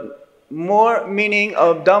 But more meaning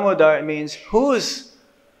of Damodar means whose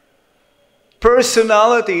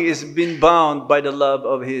personality is been bound by the love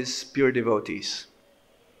of his pure devotees.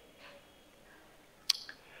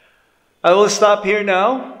 I will stop here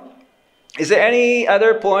now. Is there any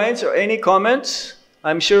other points or any comments?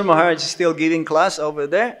 I'm sure Maharaj is still giving class over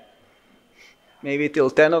there. Maybe till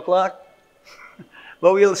 10 o'clock.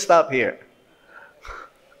 But we'll stop here.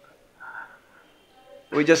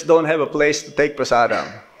 We just don't have a place to take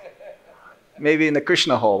prasadam. Maybe in the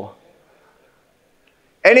Krishna hall.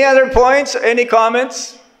 Any other points? Any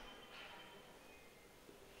comments?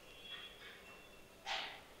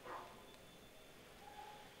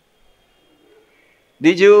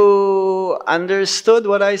 Did you understood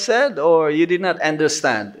what I said, or you did not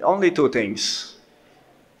understand? Only two things.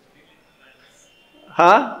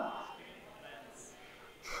 Huh?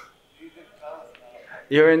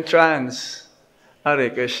 You're in trance. Hare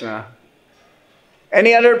Krishna.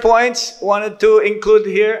 Any other points wanted to include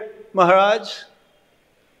here, Maharaj?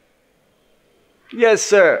 Yes,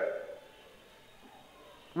 sir.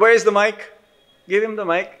 Where is the mic? Give him the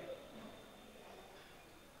mic.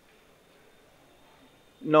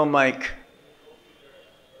 No mic.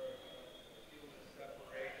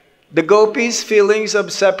 The gopis' feelings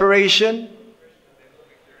of separation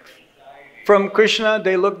from Krishna,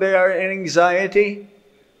 they are in anxiety.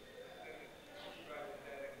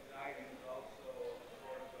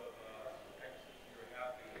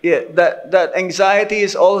 Yeah, that anxiety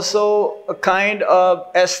is also a kind of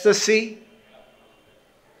ecstasy.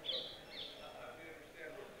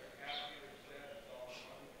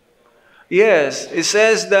 Yes, it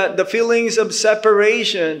says that the feelings of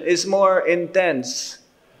separation is more intense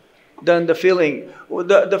than the feeling.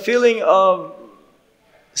 The feeling of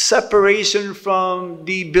separation from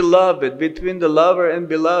the beloved, between the lover and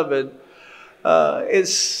beloved,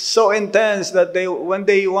 is so intense that when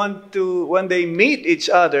they meet each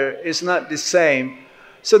other, it's not the same.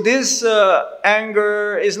 So this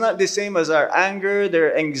anger is not the same as our anger.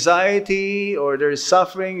 Their anxiety or their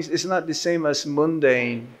sufferings is not the same as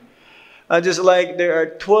mundane. Just like there are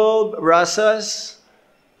 12 rasas,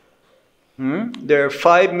 there are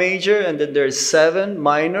 5 major and then there are 7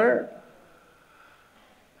 minor.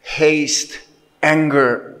 Haste,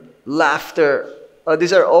 anger, laughter,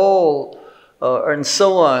 these are all, and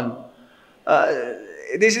so on.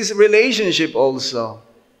 This is relationship also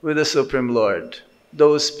with the Supreme Lord.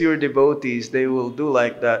 Those pure devotees, they will do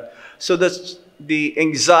like that. So the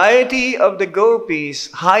anxiety of the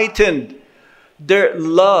gopis heightened their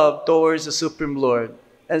love towards the Supreme Lord.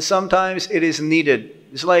 And sometimes it is needed.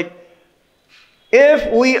 It's like,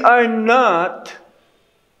 if we are not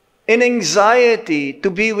in anxiety to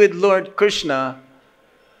be with Lord Krishna,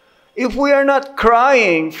 if we are not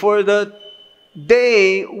crying for the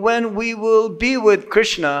day when we will be with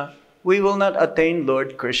Krishna, we will not attain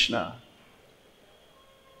Lord Krishna.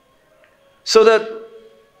 So that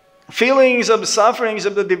feelings of sufferings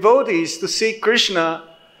of the devotees to seek Krishna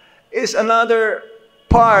is another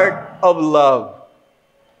part of love.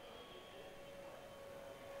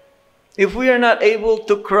 If we are not able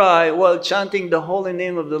to cry while chanting the holy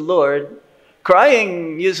name of the Lord,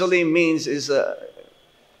 crying usually means is a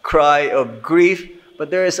cry of grief, but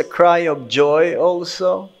there is a cry of joy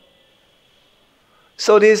also.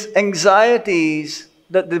 So these anxieties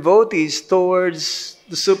that devotees towards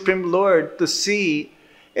the Supreme Lord to see,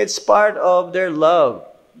 it's part of their love.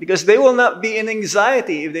 Because they will not be in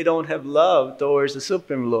anxiety if they don't have love towards the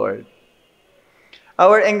Supreme Lord.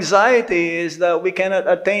 Our anxiety is that we cannot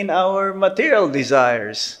attain our material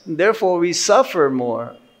desires. Therefore, we suffer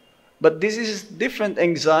more. But this is different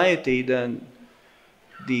anxiety than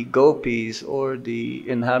the gopis or the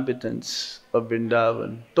inhabitants of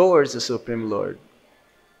Vrindavan towards the Supreme Lord.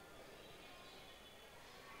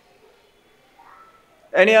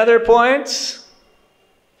 Any other points?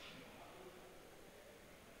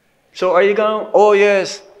 So are you going, oh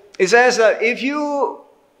yes. It says that if you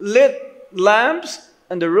lit lamps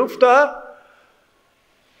on the rooftop,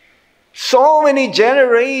 so many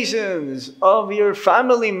generations of your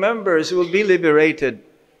family members will be liberated.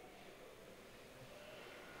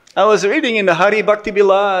 I was reading in the Hari Bhakti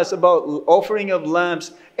Vilas about offering of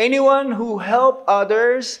lamps. Anyone who help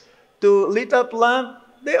others to lit up lamp,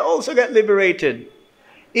 they also get liberated.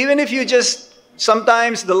 Even if you just,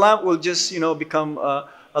 sometimes the lamp will just, become a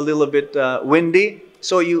little bit windy.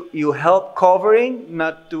 So you help covering,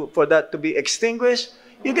 for that to be extinguished.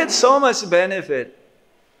 You get so much benefit.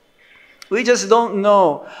 We just don't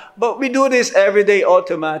know. But we do this every day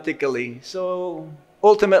automatically. So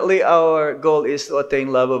ultimately our goal is to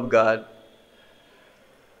attain love of God.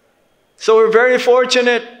 So we're very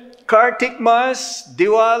fortunate. Kartik Mas,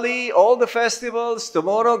 Diwali, all the festivals,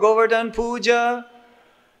 tomorrow Govardhan Puja,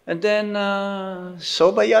 and then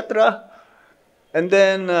Shobha Yatra, and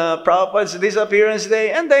then Prabhupada's Disappearance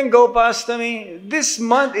Day, and then Gopastami. This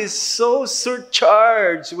month is so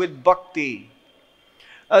surcharged with bhakti.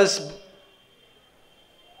 As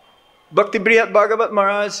Bhakti Brihat Bhagavat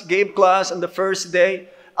Maharaj gave class on the first day,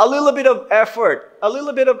 a little bit of effort, a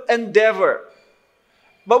little bit of endeavor.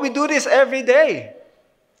 But we do this every day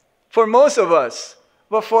for most of us.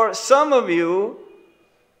 But for some of you,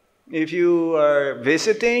 if you are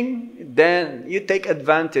visiting, then you take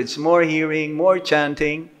advantage. More hearing, more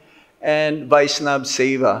chanting, and Vaishnava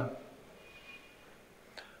Seva.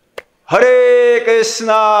 Hare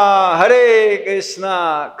Krishna,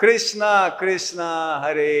 Krishna Krishna,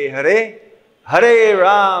 Hare Hare, Hare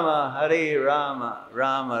Rama,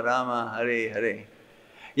 Rama Rama, Hare Hare.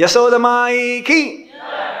 Yaśodā Mai ki,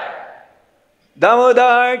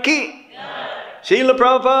 Damodar ki, Srila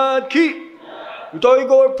Prabhupada ki, Uttai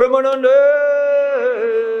Gaur Premanande.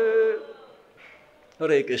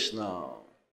 Hare Krishna.